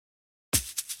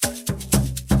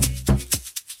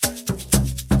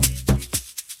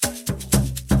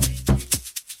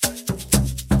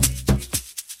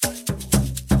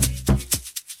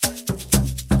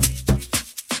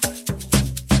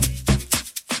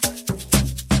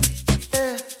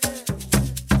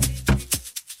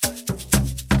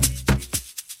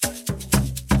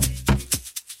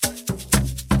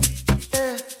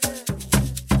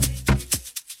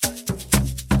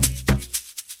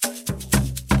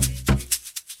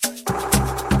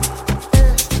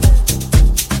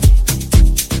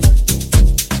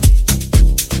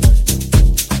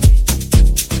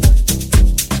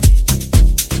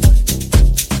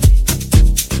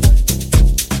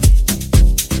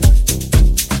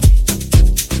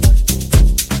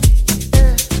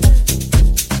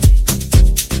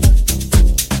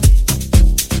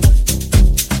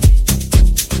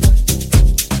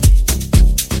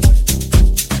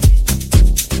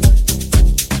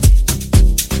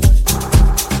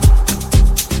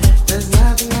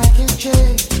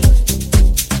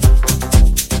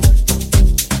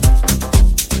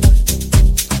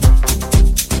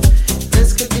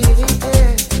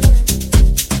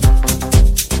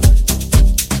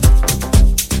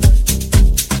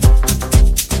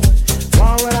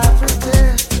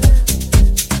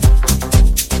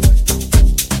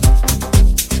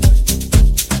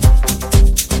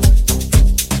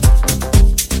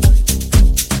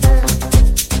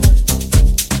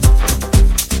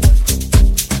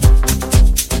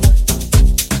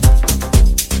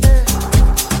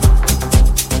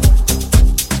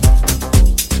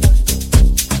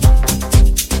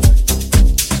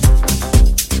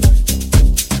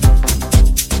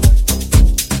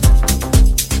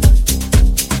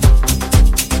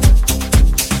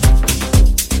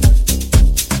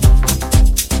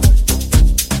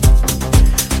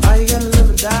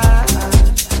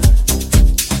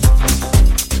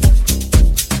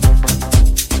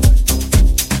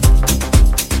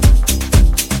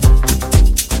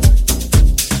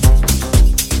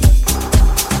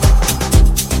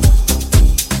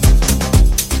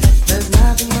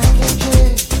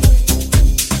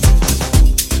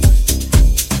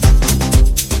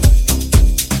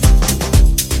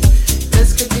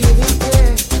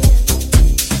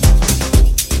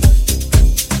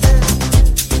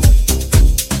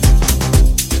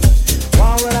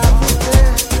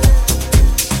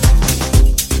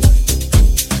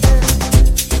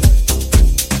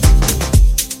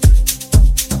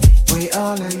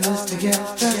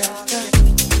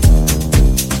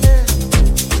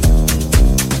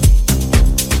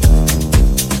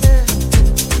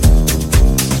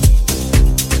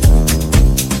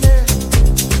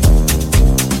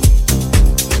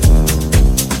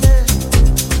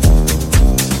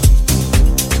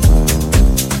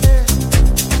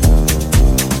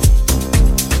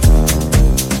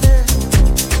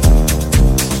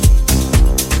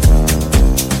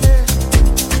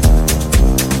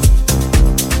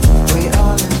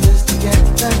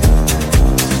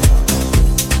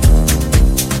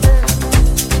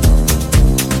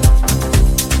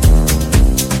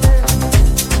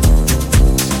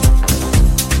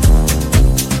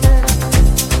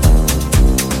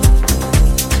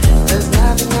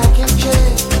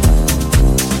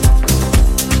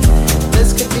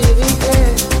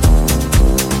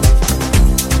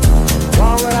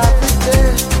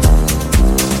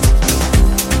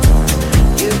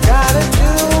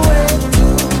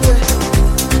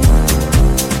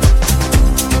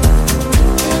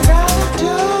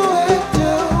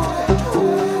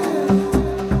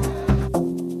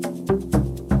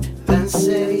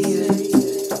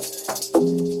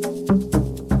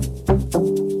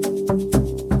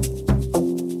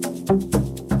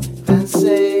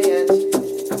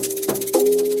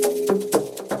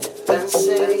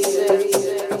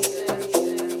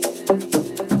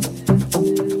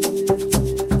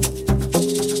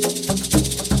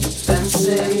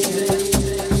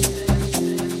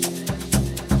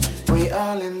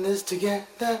all in this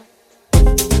together.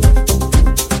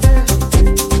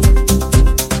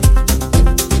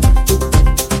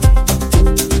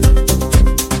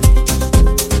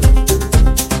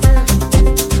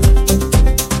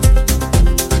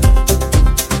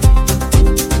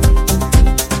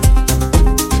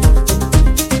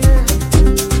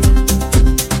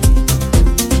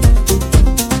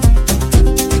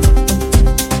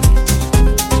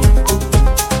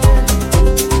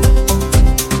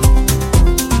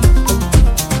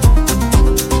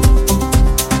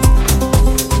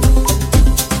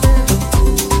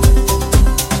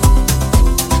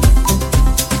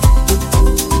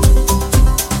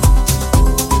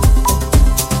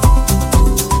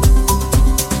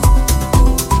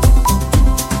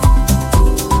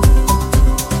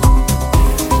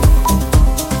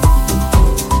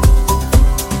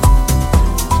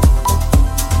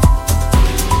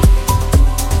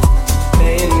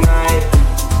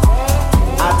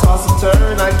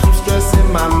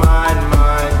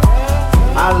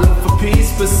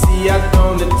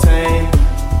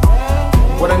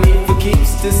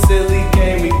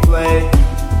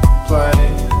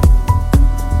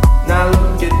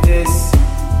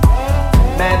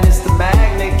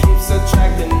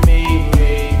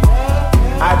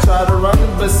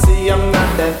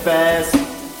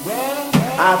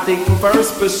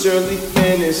 But surely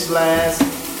finish last.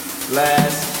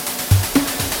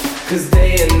 Cause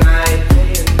day and night,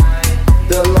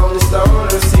 the lonely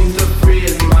stoner seems to free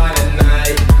his mind at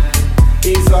night.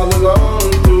 He's all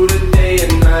alone through the day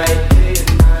and night.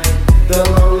 The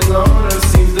lonely loner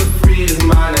seems to free his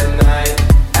mind at night.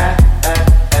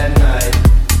 At night,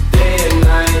 day and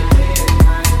night.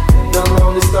 The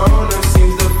lonely stoner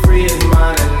seems to free his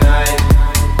mind at night.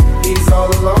 He's all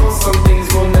alone, some things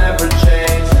will never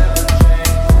change.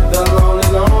 The lonely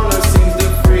loner seems to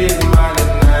free his mind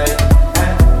at night.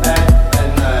 At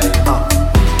night.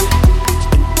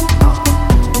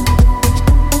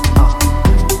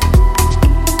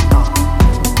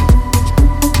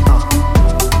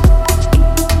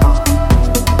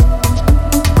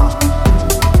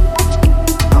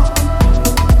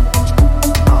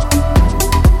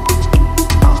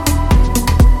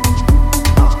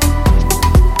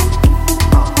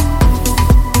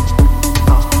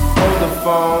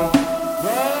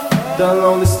 The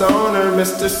lonely stoner,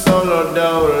 Mr. Solo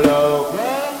Dolo.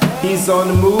 He's on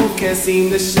the move, can't seem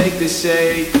to shake the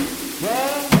shade.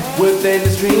 Within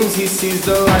his dreams, he sees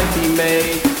the life he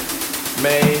made.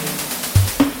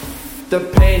 The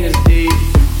pain is deep.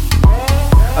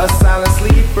 A silent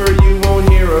sleeper, you won't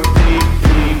hear a beep,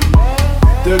 beep.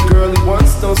 The girl he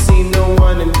wants don't see no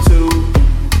one in two.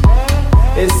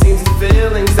 It seems the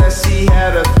feelings that she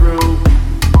had her through.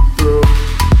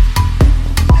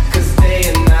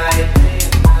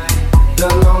 The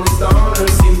lonely stoner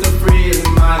seems to free his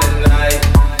mind at night.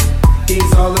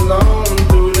 He's all alone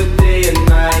through the day and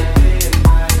night.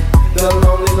 The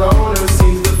lonely loner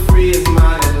seems to free his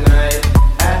mind at night.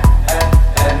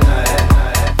 At night.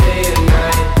 Day and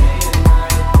night.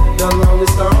 The lonely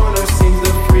stoner seems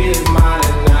to free his mind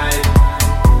at night.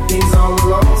 He's all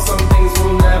alone, some things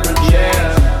will never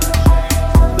change.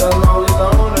 The lonely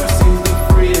loner seems to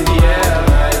free his mind at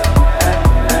night.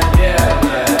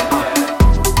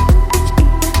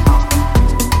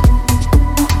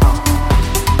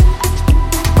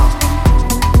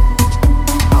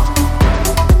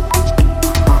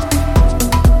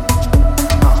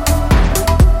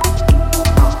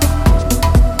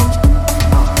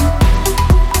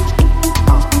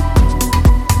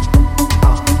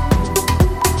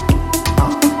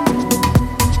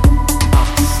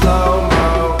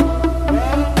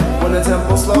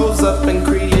 Slows up and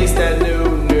creates that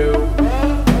new.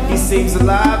 He seems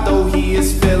alive though he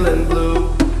is feeling blue.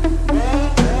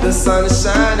 The sun is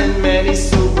shining, man, he's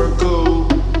super cool.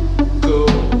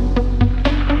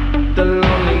 The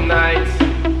lonely nights,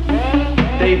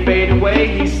 they fade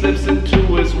away, he slips into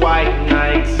his white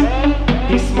nights.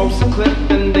 He smokes a clip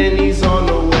and then he's on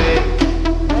the way.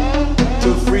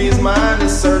 To free his mind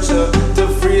and search her. To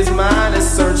free his mind and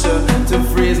search her. To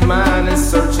free his mind and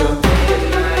search her.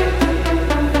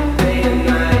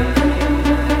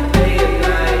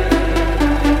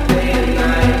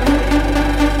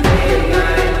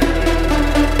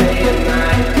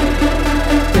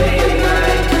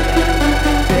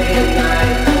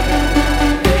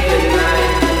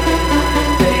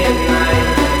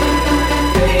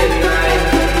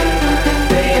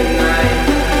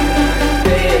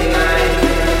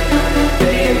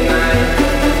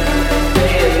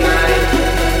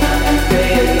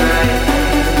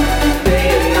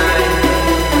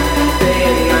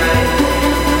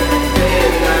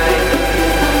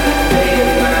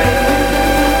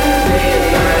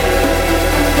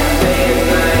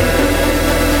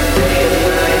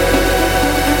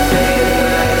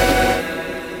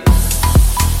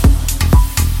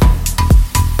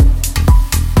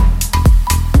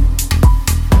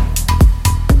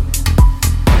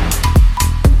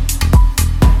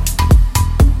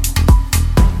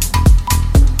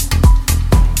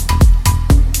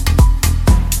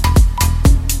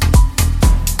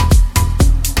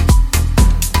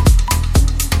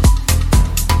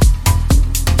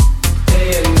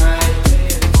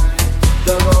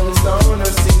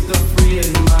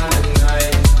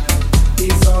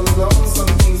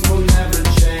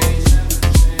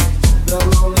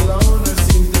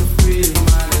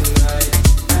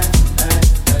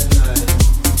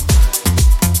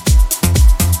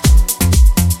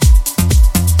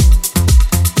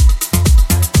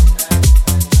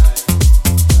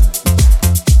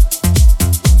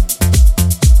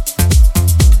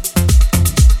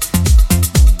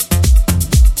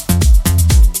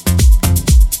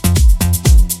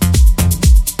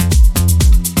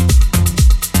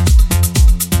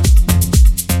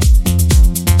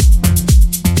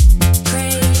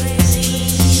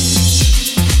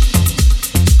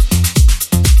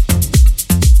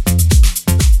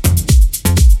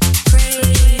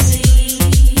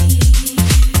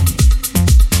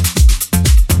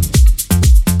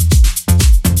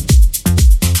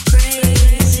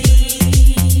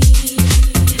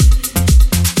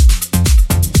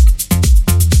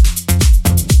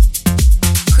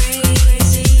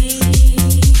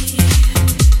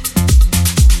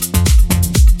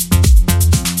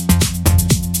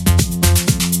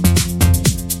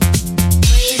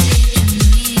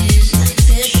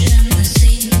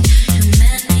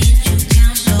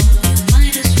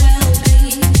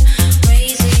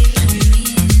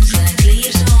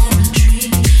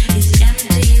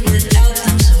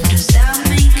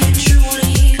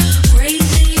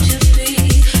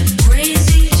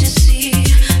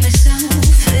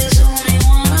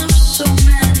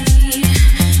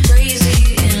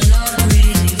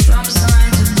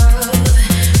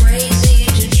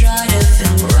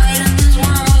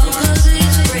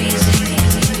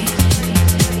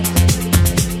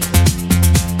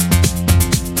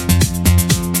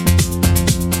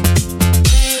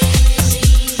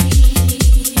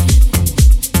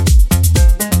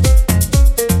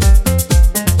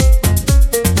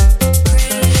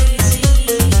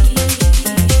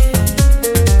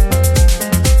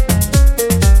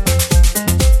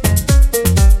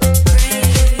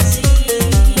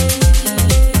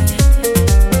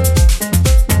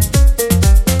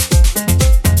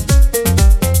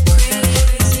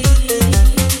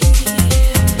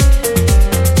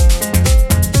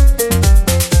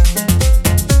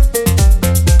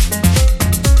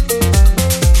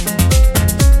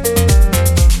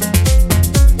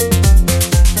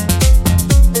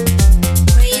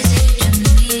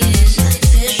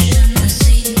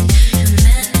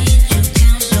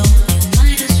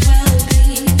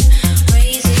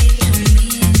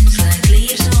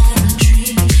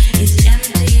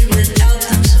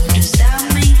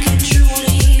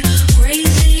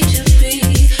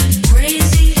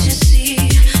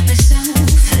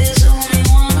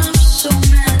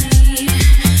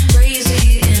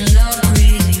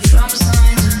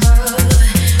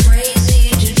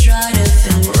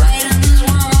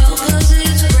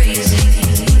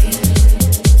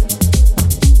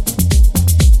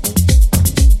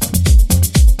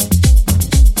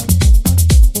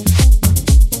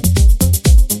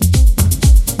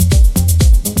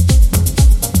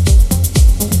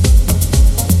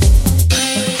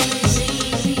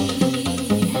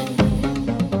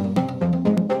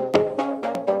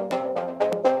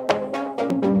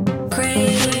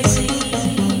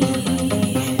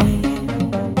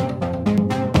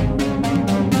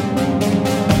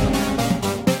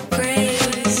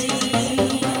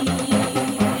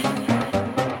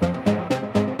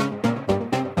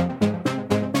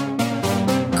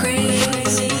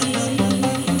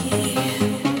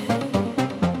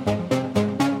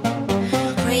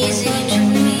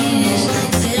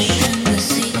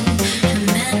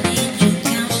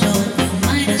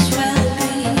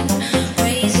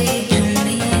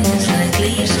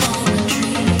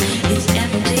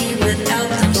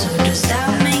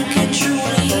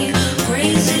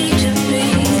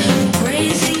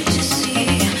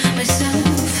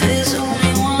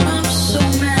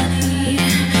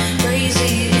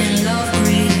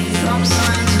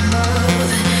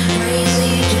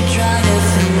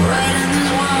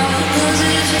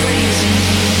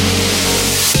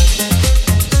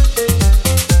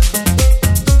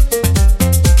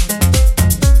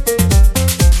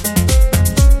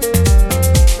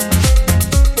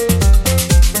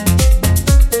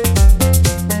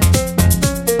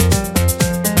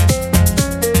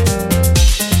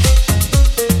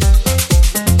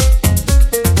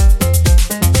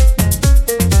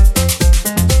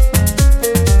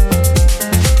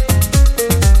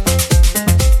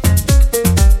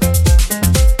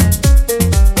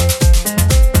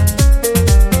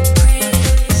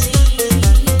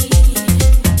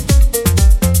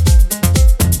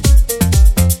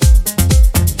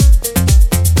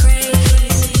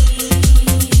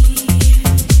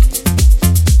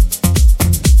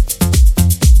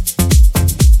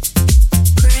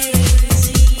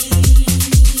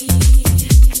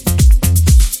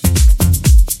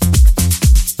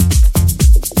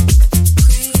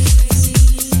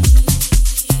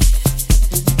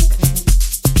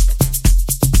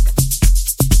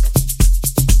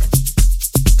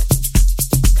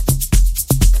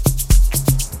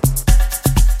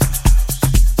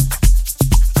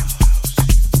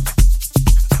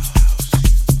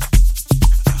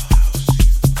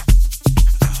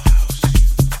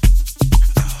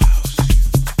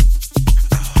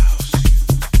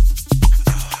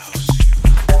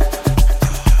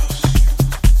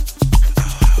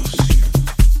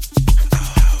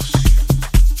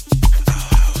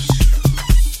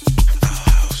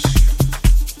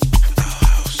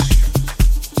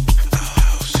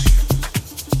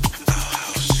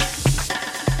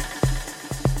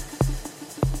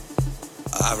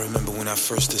 I remember when I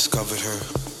first discovered her.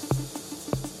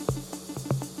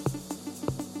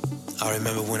 I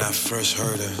remember when I first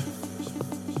heard her.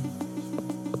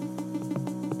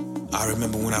 I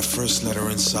remember when I first let her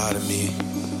inside of me.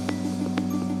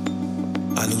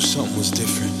 I knew something was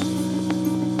different.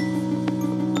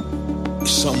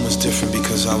 Something was different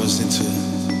because I was into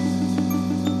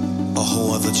a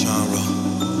whole other genre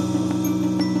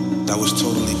that was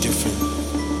totally different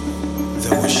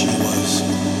than what she was.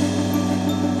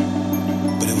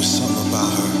 But it was something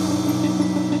about her,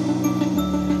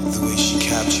 the way she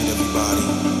captured everybody,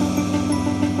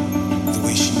 the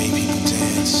way she made people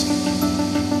dance,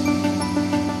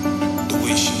 the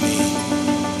way she made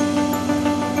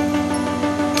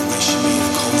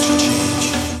the culture change.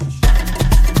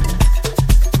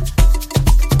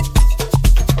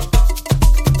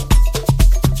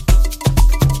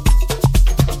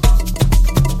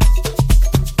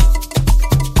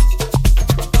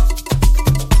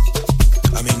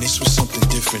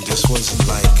 This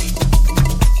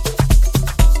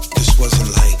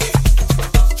wasn't like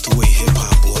the way hip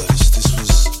hop was. This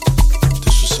was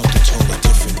something totally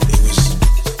different. It was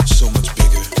so much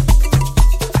bigger,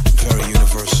 very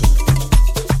universal.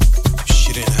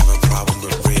 She didn't have a problem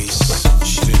with race.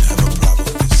 She didn't have a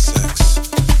problem with sex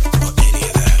or any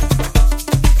of that.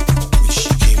 When she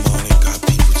came on, it got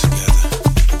people together,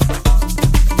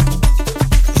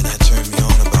 and that turned me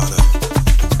on about her.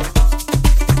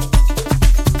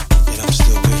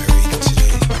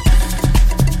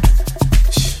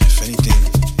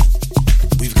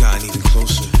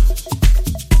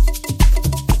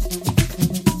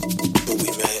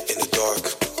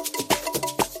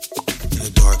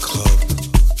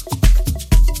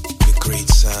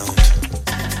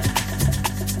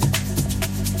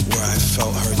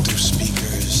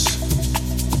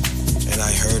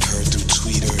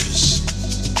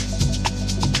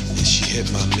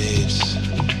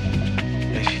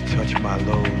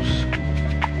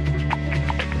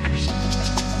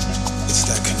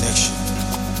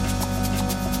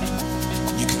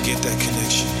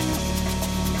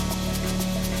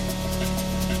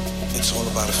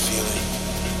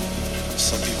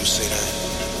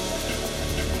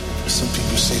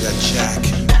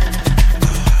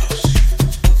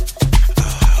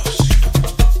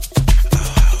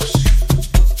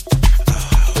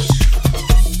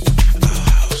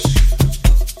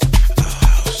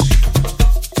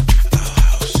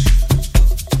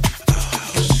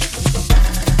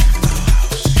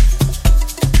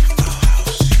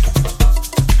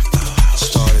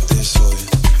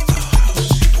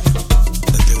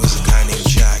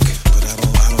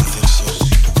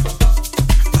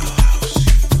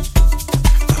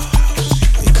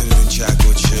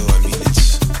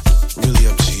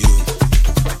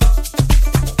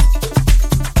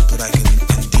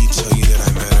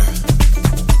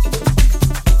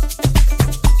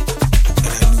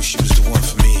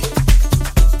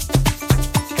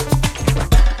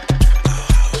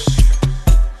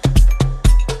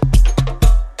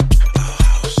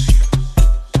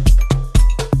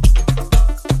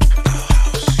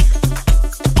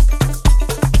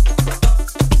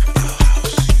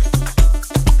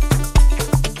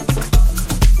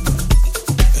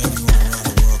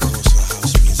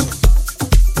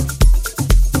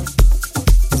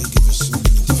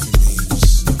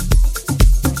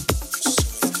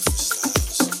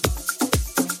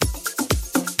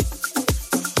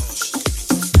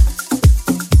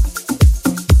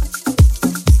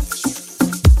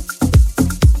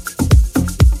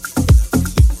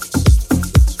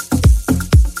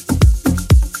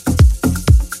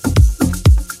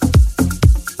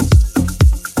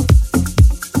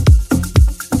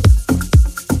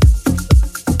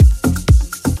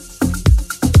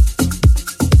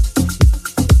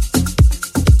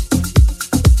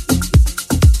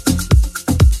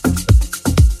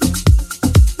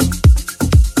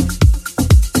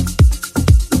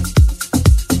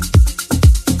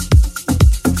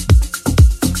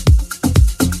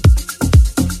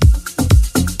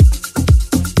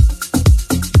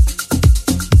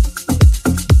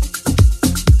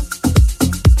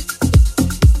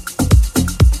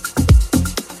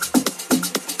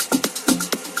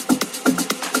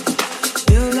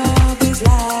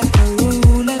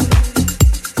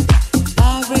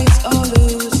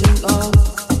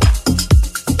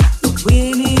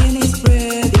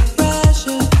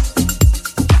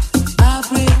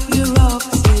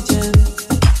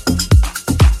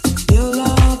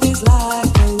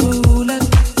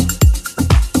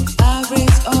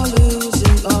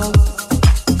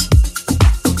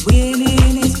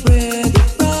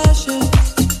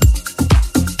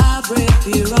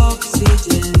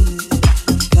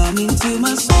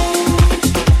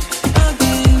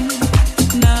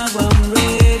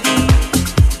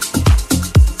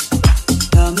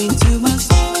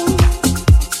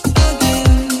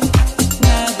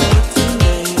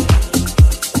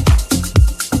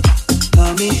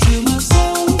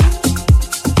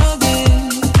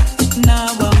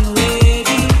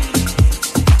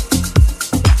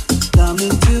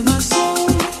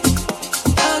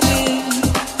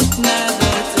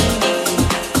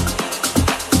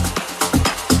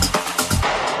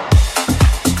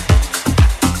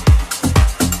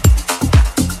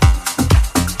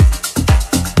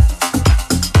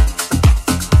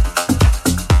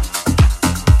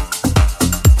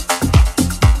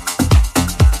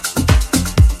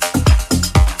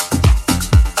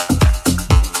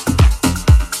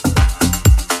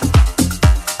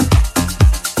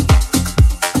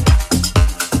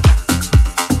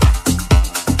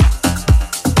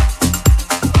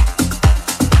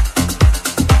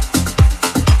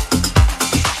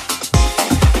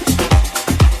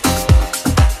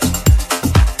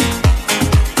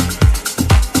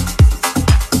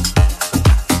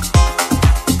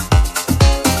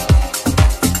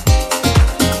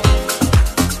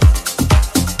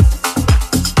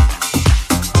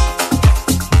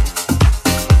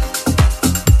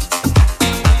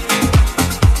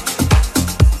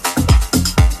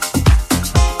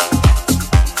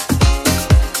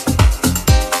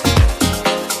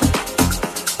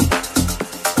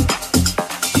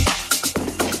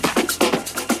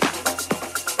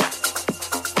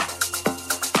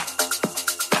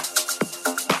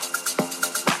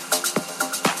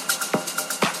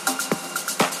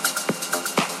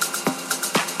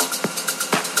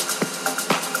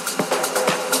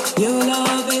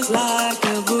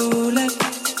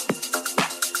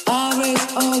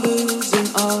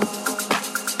 all.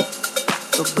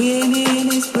 The winning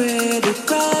is pretty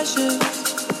precious.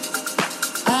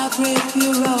 I breathe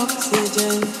pure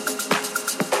oxygen.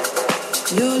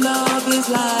 Your love is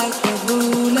like a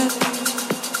bullet.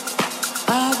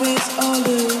 I risk all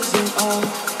losing all.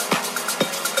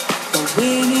 The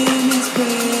winning is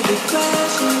pretty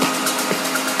precious.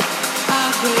 I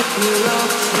breathe pure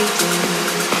oxygen.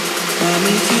 Come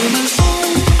into my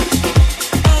soul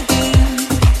again.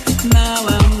 Now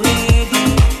I'm ready.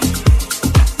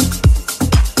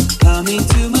 Come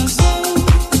into my soul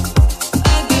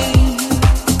again.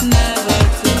 Never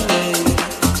too late.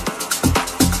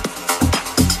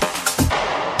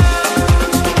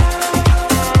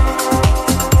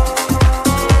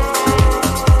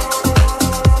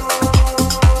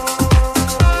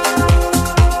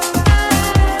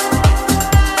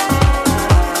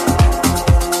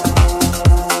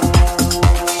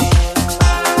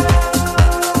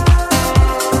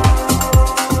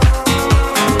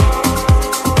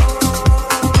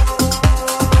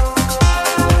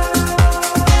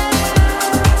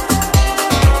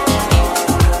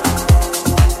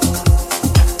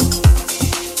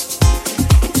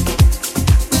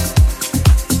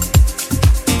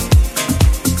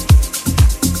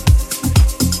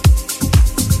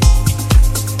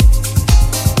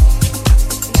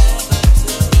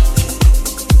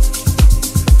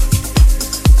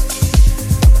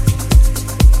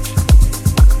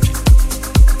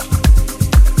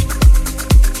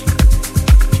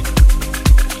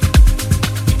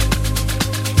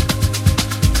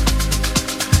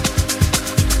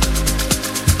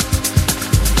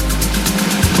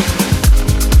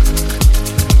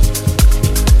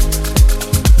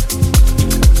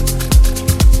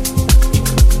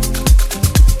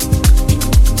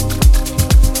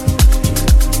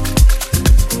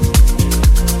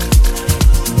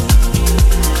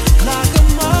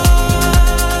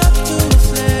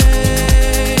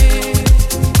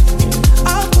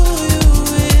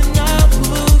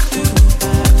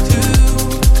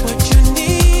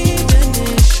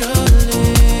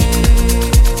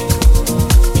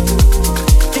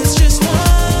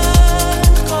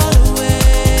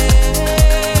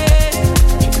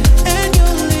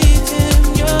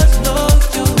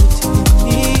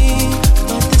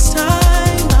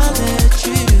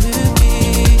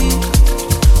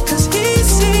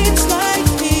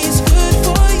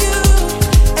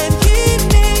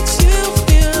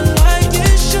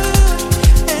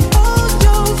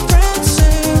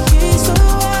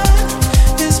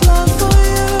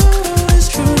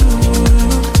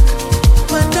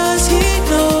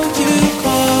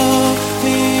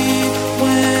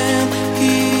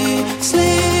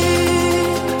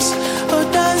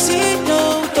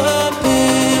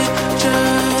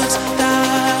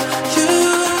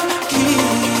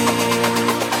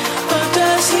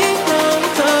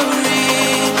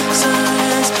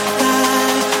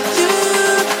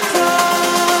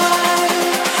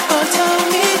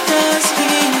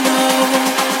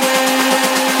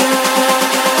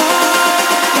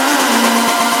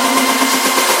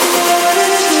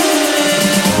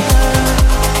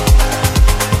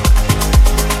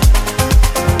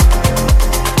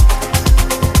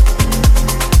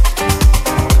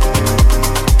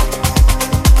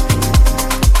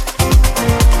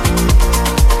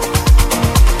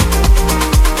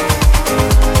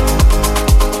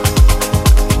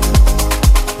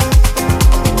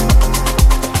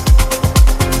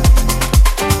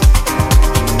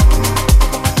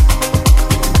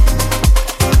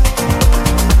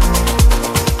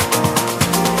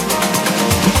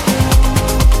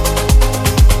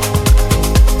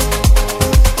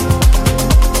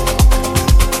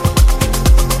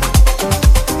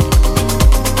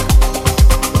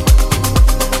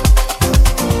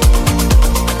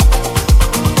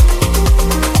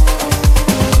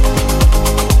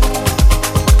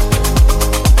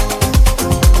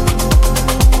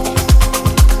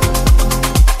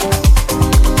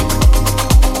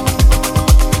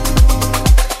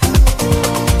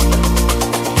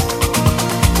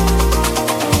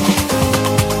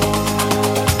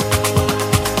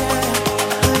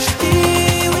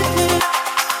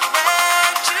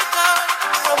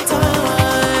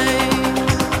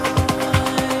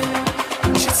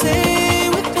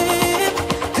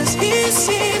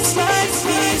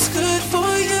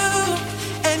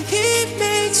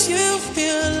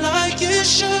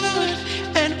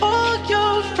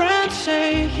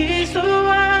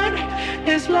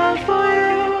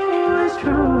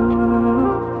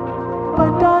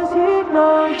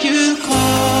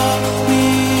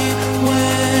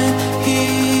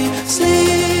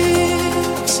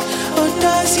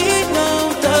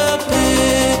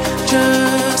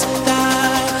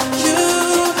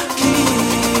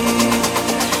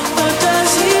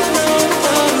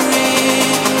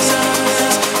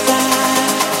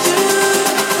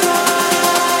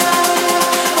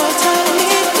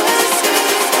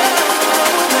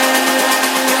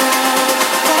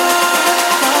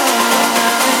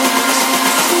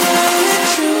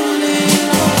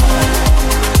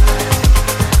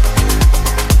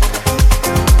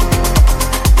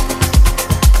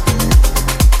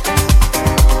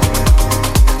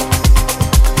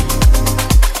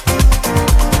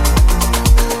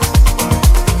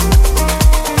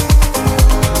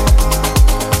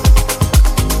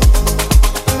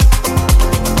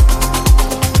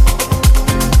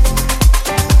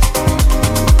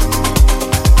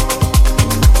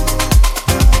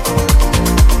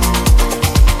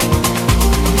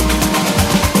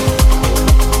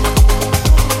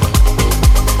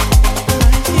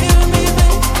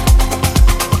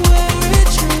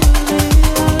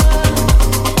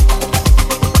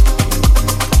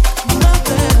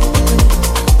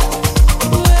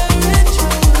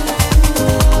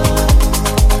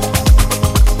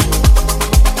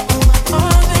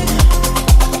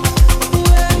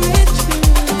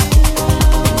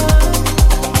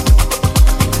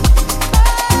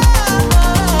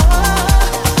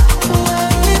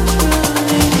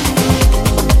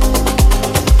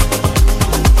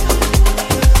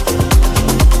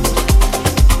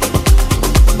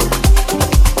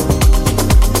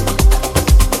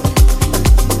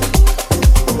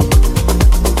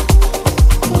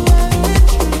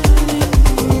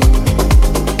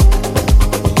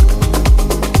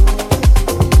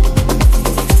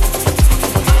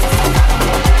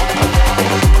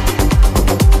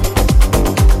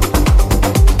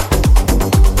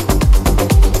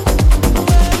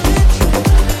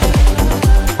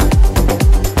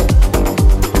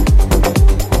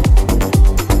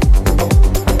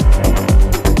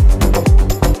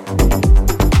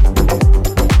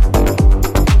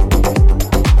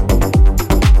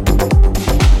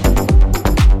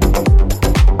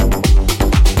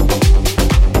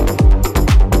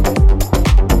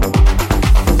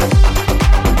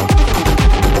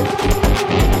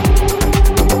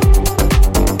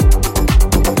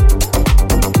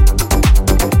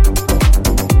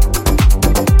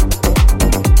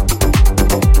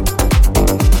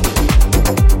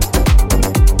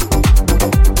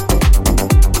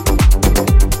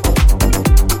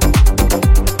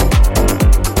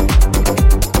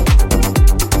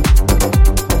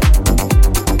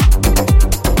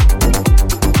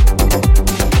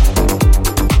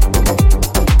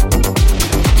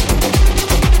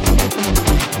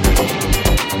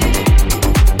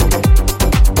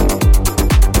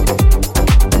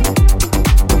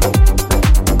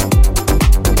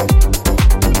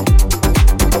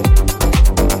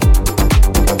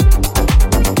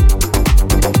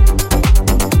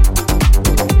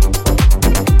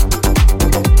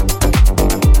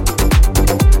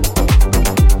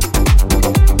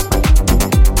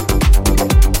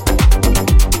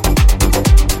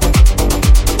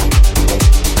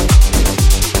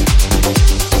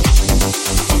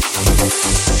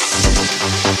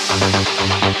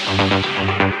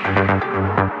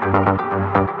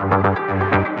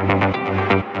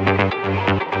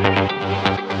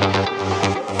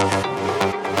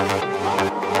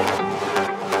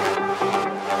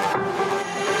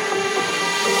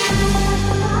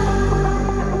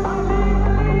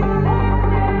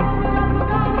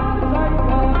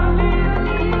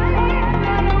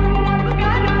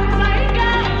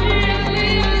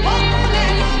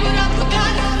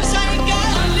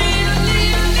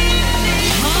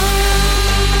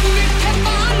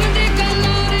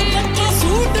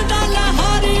 Suit दा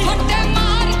लहारी फटे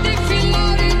मारती film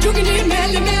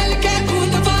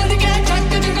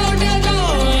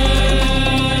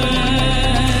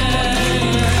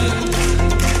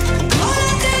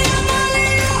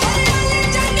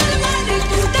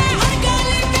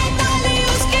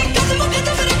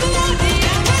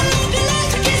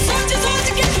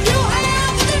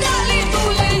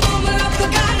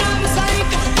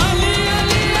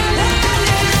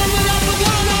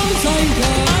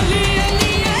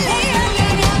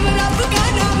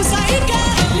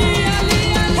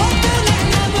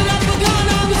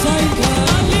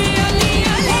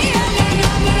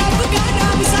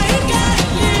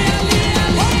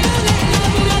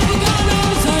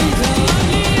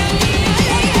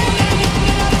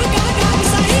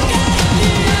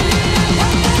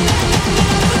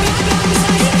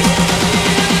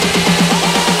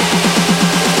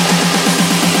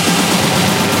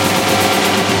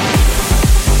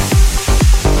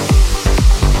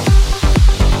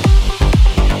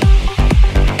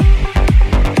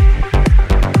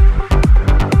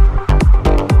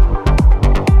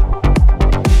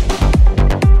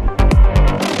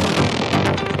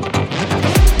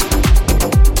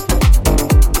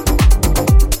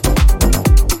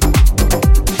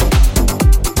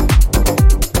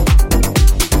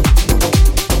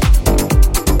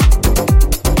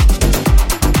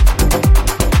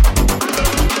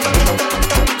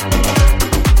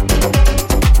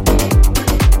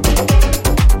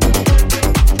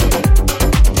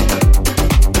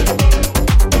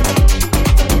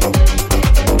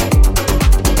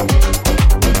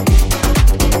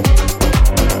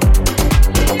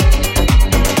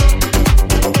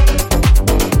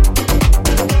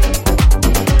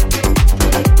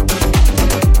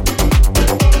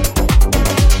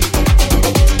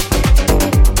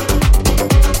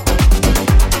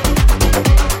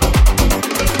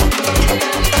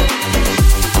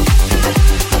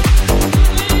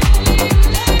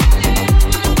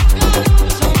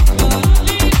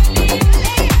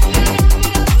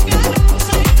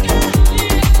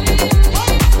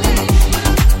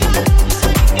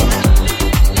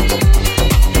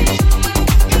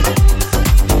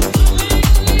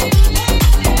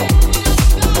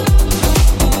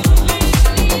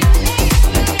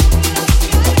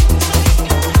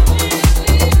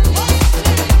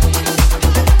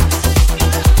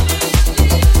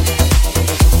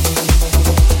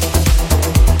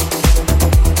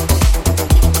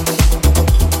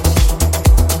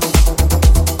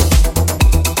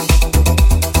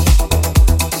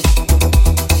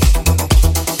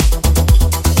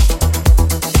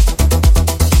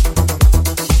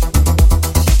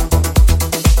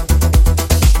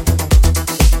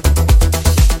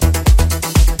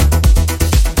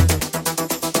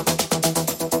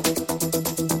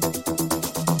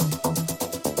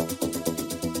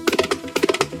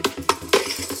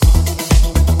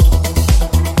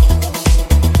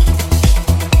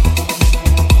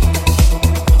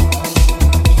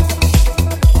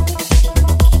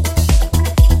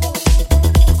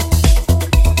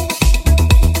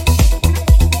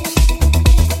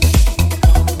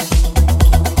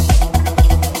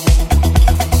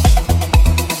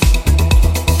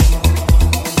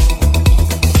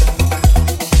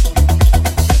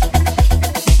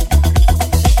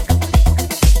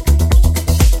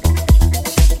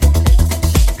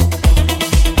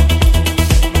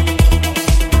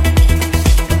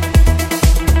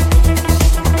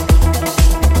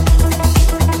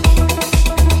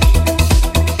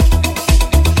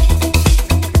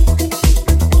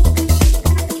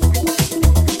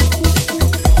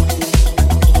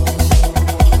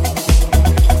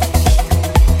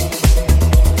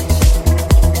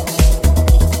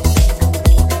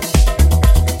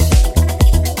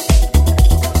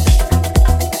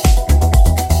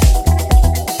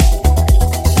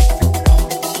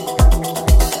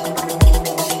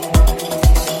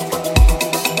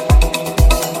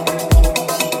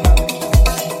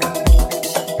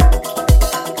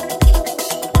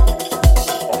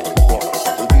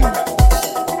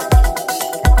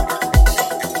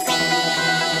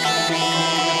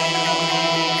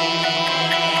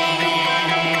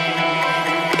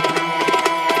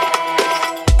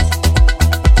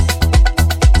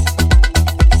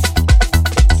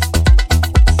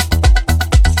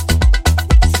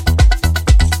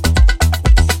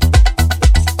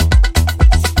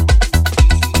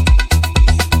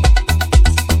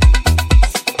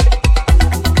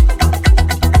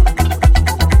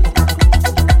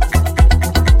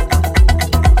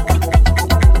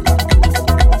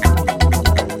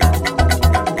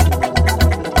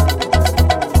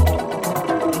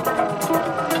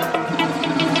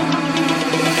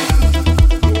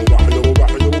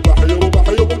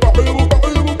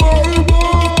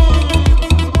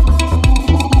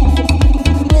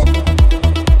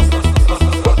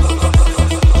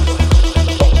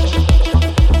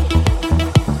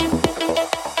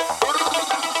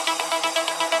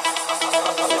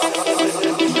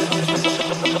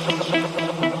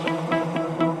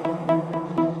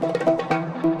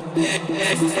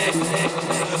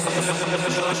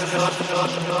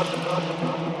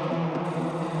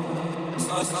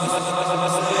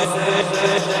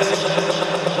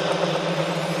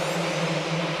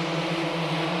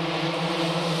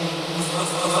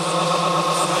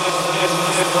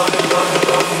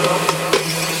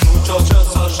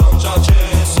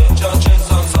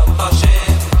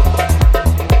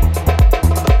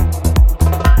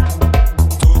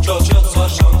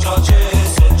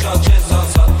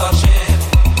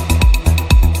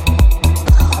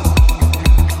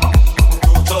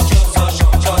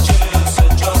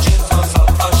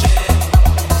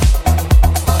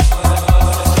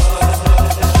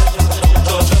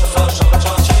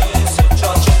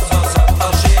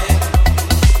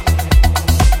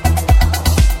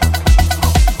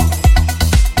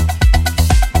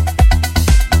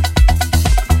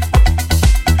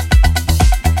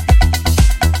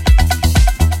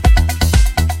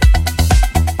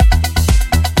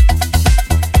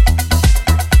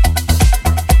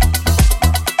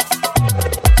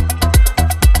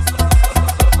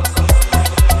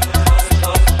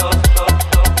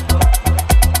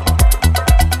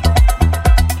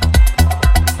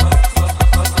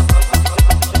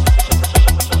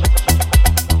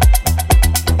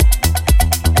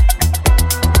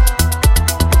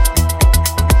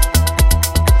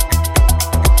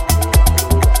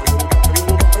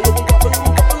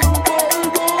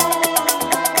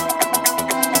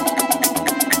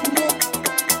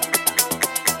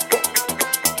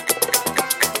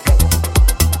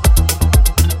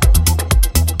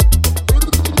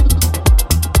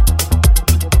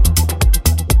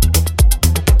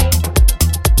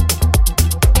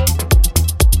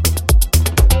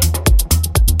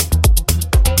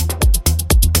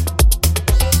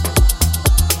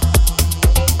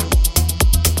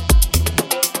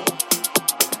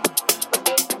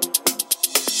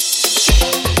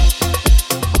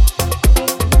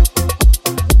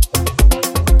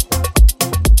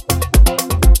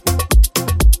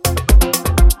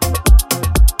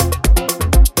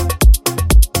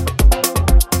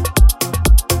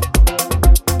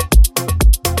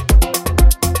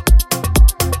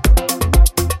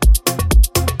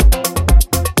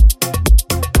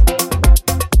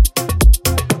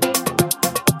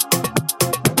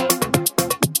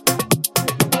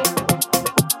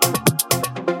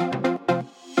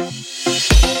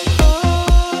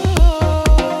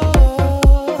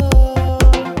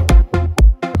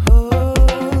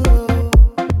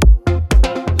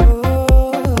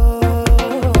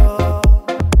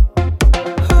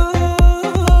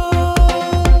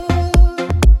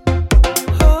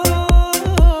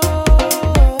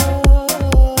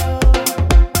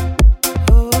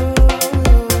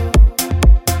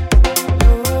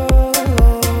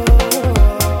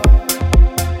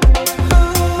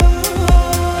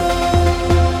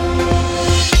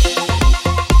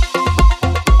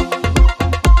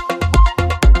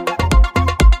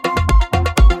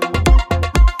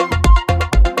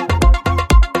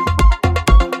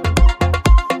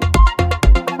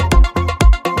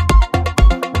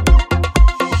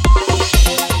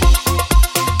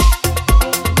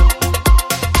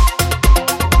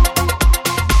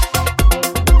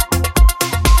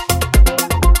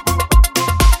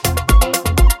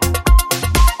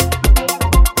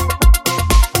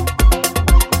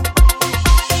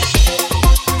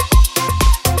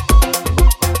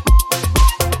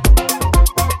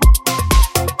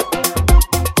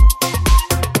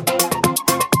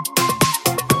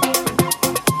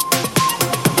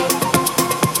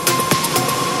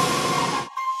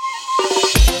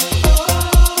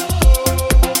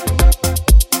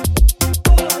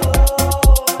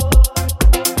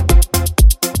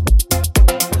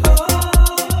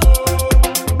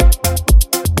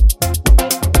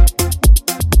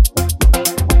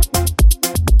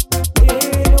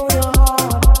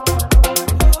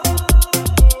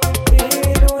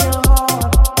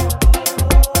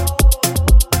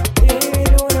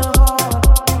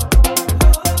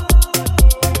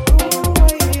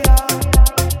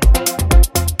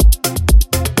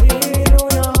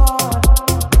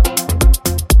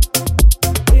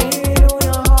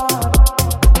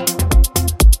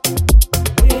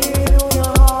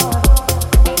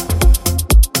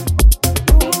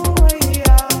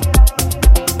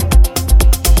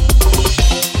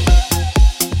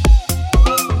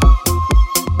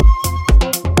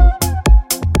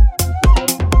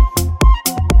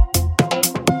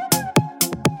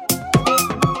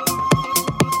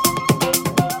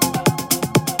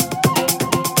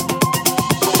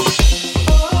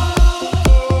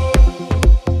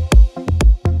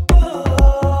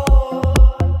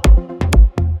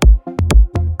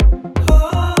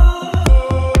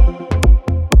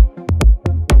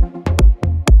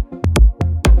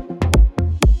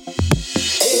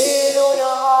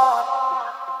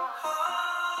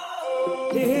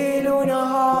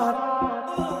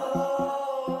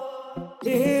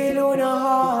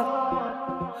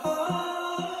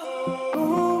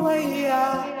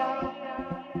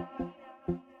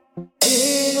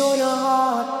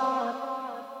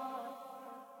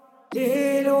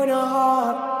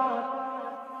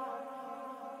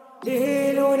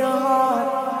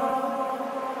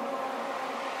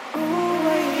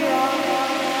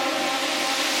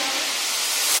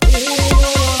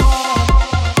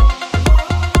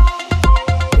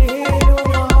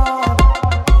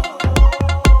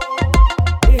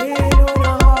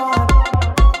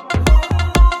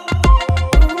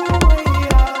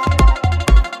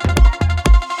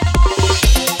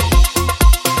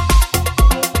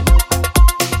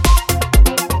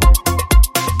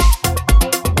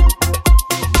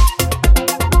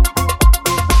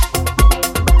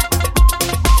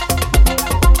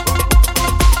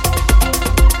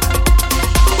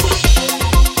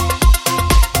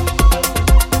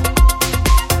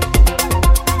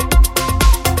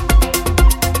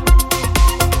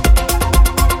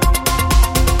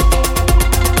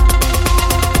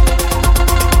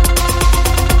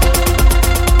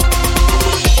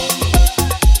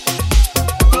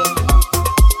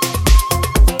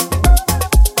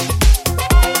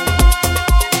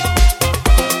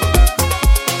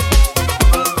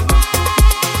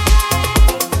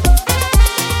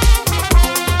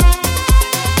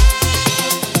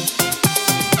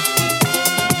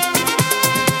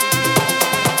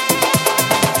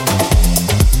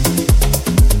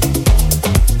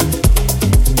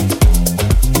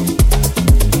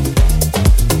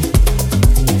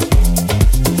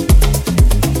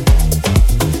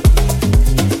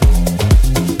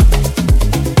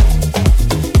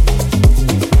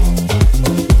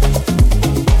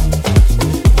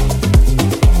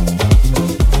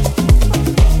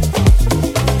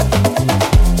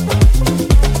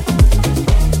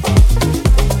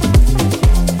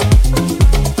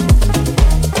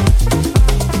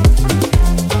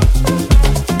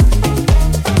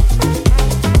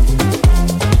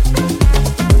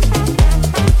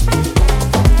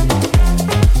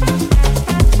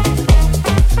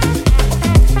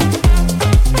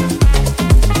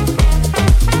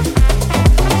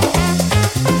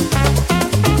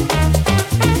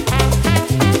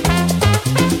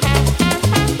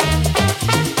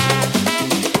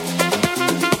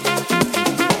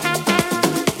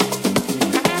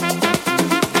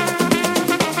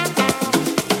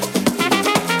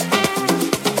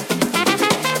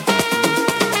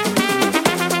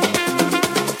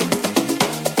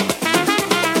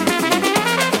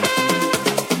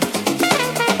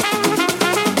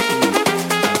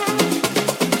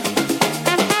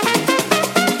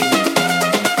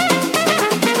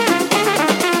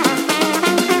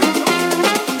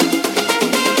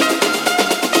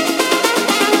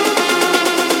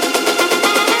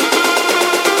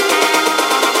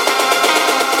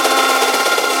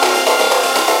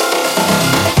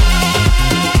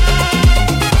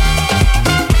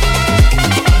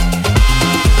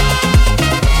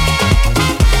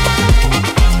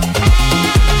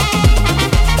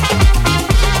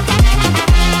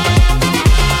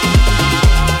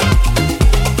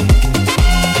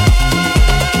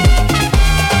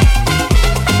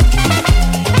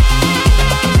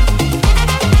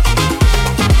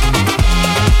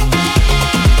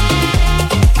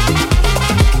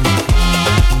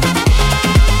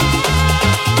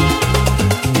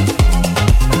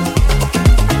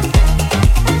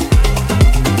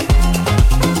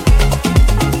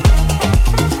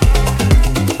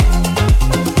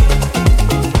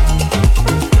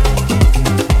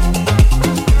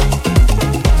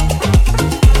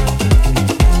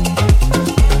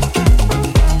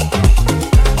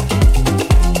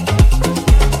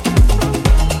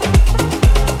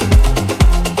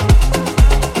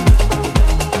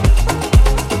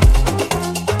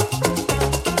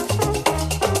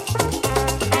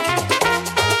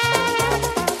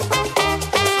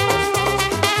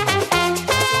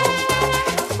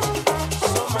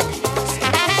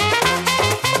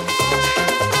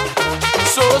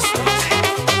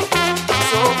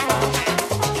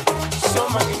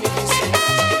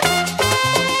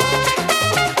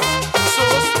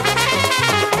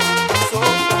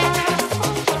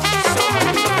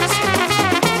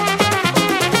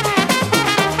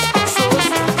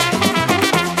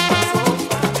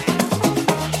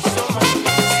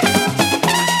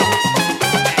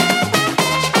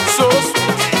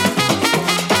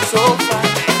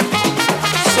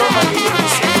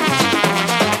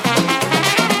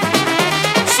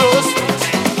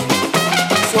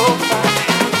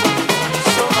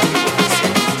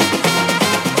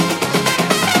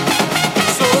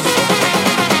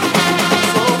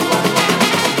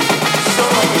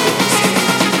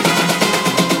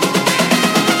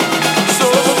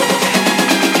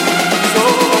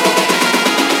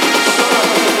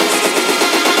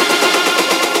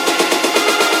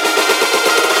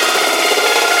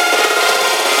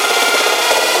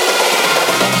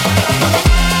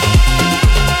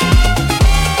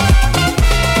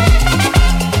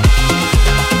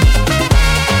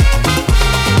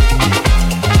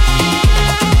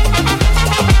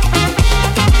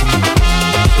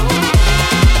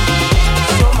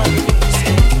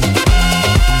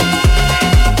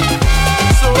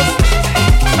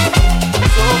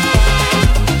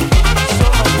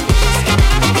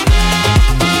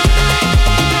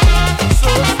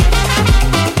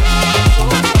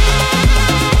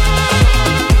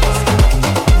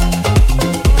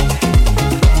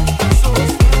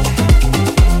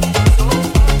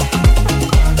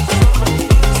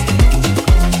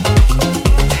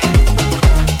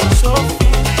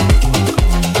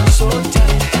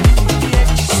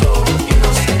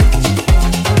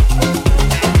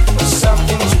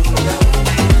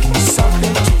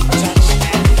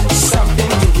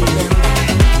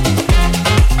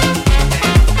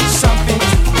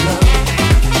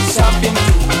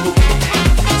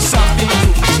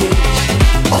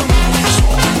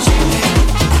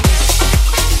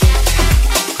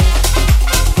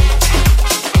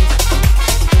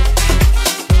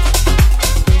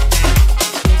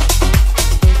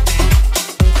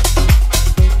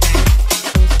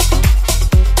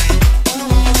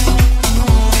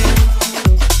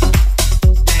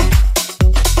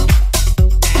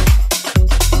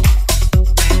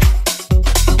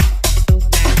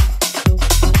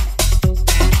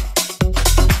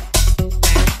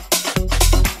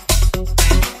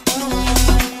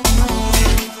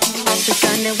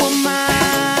African woman,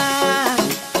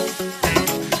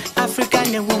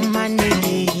 African woman,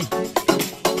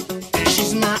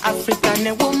 she's my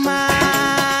African woman,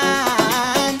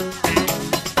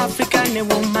 African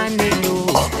woman,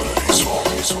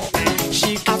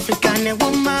 she African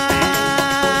woman,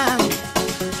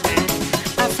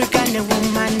 African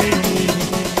woman,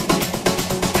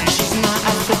 she's my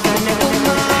African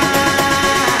woman,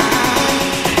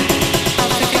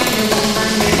 African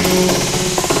woman.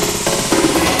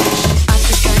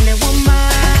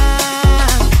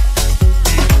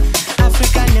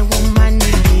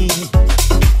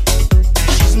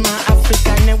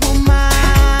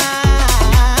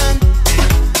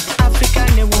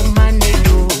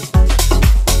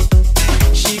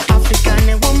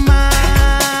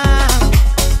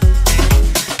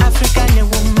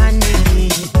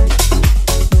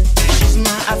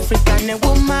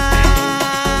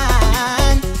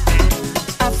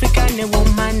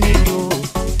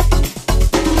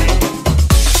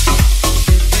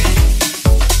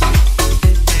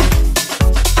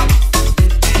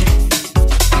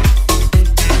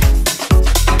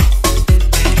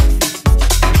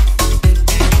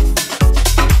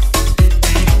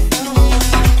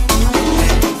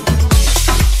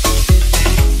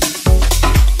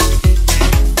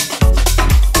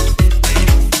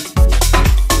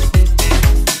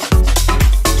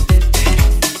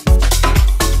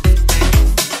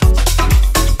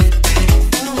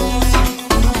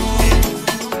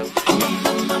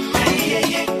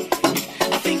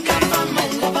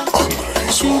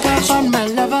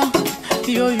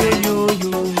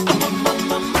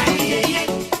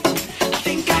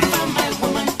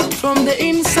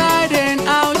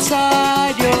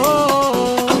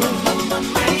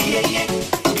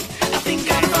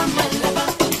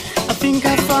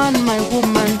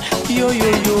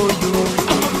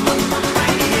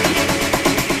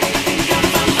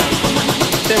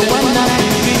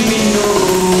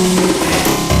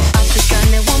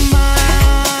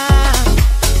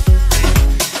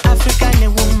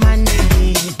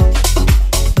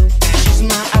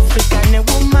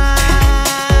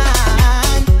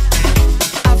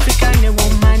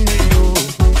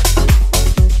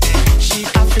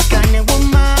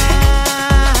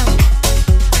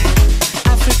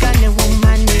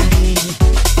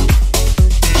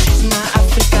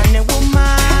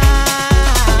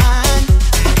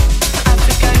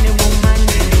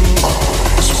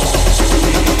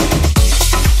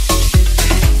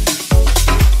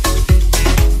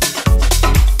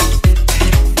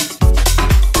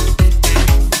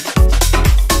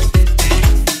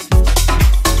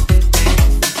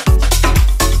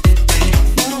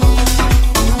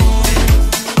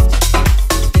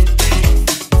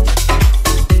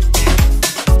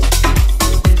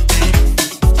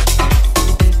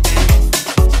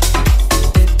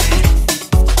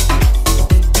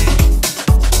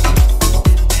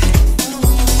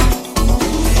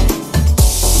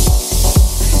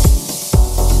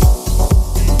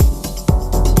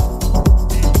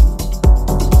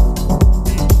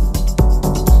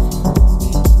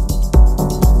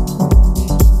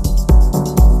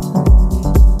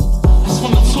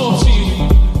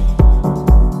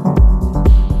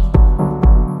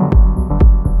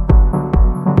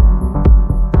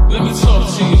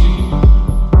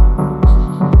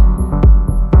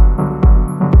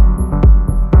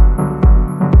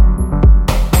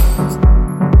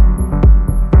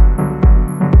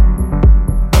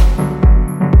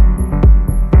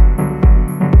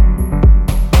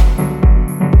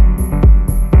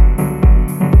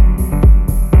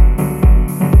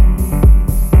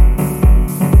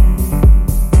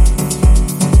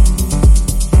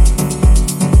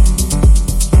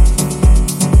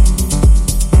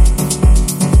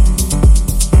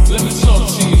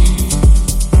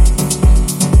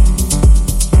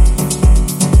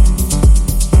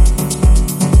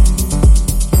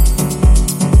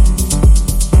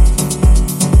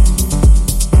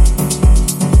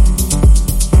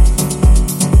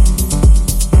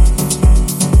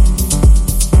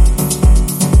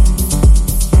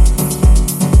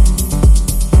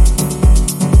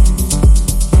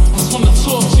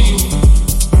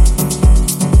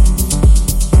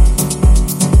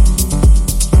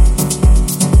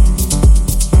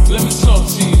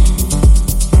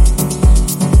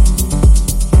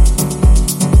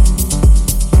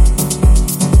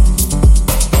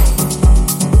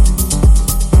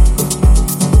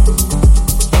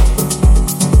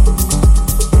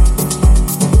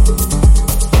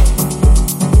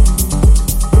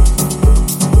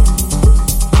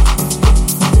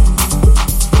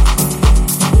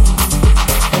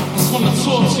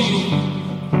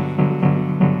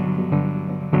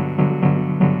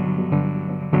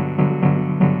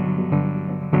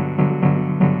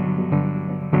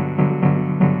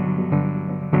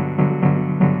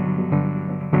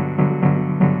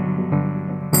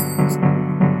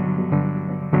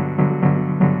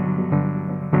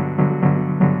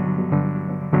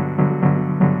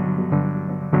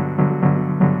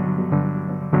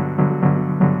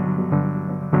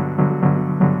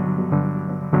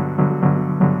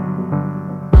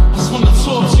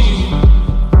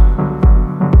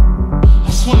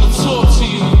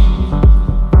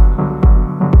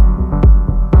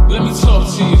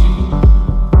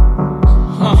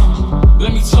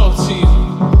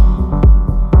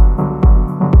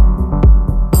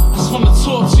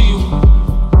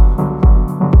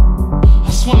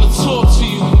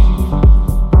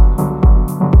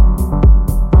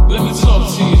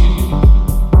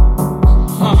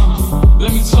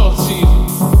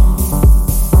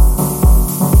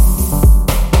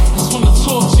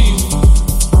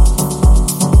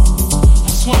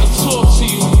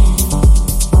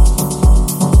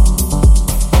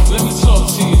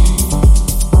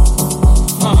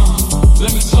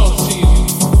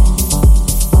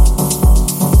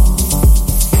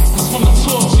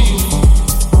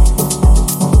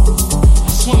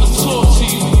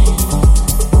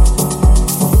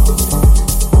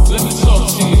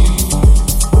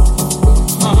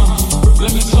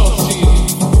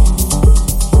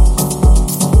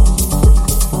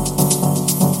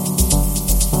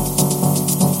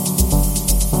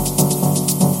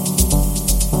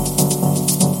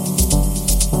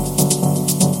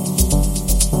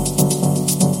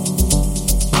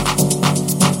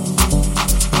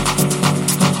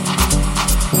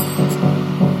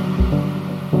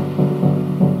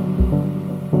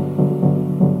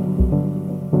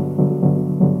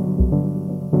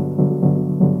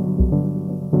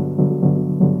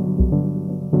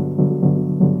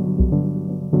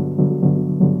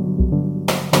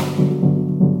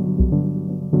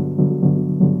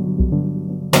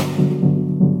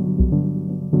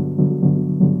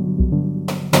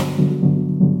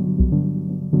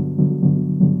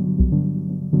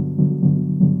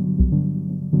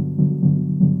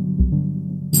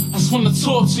 just wanna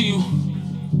talk to you.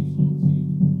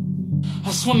 I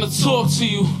just wanna talk to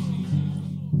you.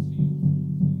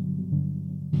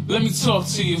 Let me talk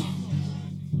to you.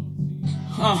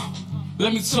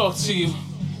 Let me talk to you.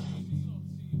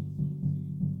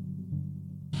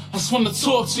 I just wanna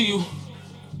talk to you.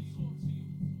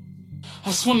 I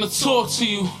just wanna talk to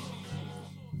you.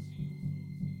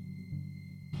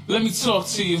 Let me talk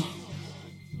to you.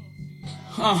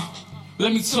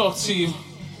 Let me talk to you.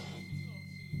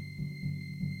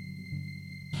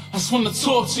 I just wanna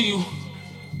talk to you.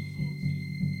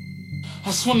 I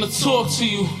just wanna talk to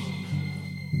you.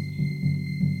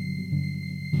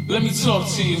 Let me talk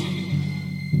to you.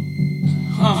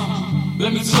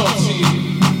 Let me talk to you.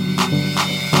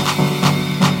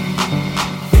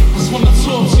 I just wanna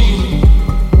talk to you.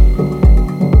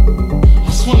 I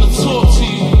just wanna talk to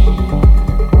you.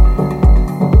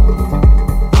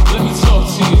 Let me talk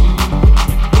to you.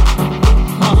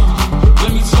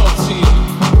 Let me talk to you.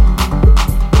 I just wanna talk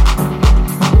to you.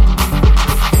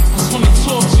 I just wanna talk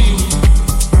to you. Let me talk to you. Let me talk to you. I just wanna talk to you.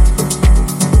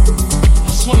 I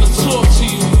just wanna talk to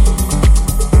you.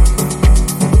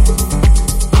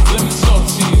 Let me talk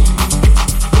to you.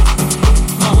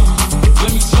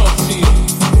 Let me talk to you.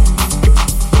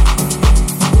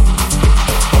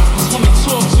 I just wanna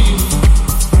talk to you.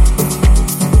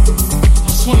 I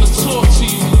just wanna talk to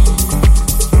you.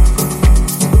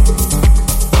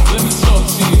 Let me talk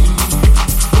to you.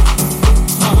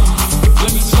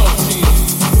 Let me talk to you.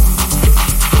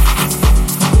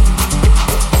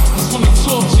 I just wanna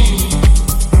talk to you.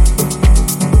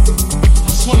 I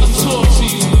just wanna talk to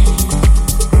you.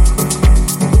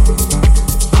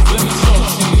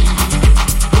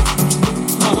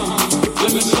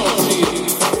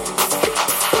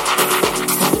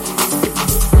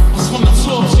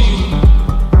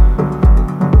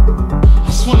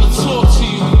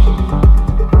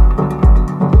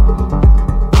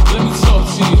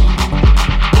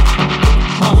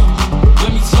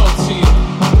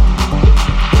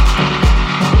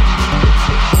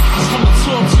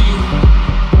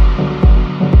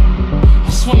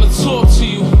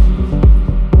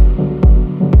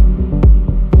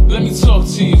 Let me talk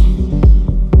to you.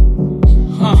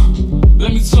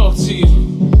 Let me talk to you.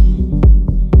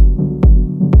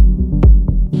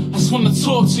 I just wanna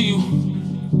talk to you.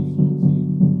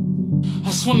 I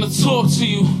just wanna talk to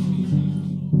you.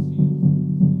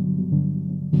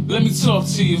 Let me talk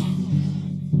to you. Let me talk to you. I just wanna talk to you. I just wanna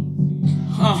talk to you. Let me talk to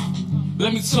you.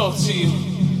 Let me talk to you.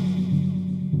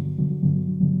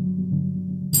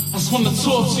 I just wanna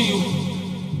talk to you.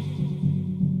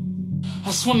 I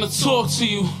just wanna talk to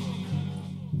you.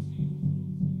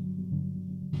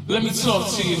 Let me talk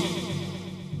to you.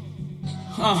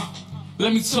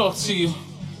 Let me talk to you.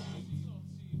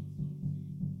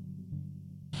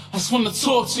 I just wanna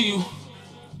talk to you.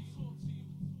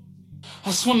 I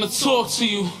just wanna talk to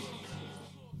you.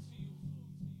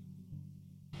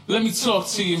 Let me talk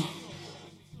to you.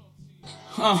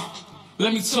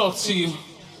 Let me talk to you.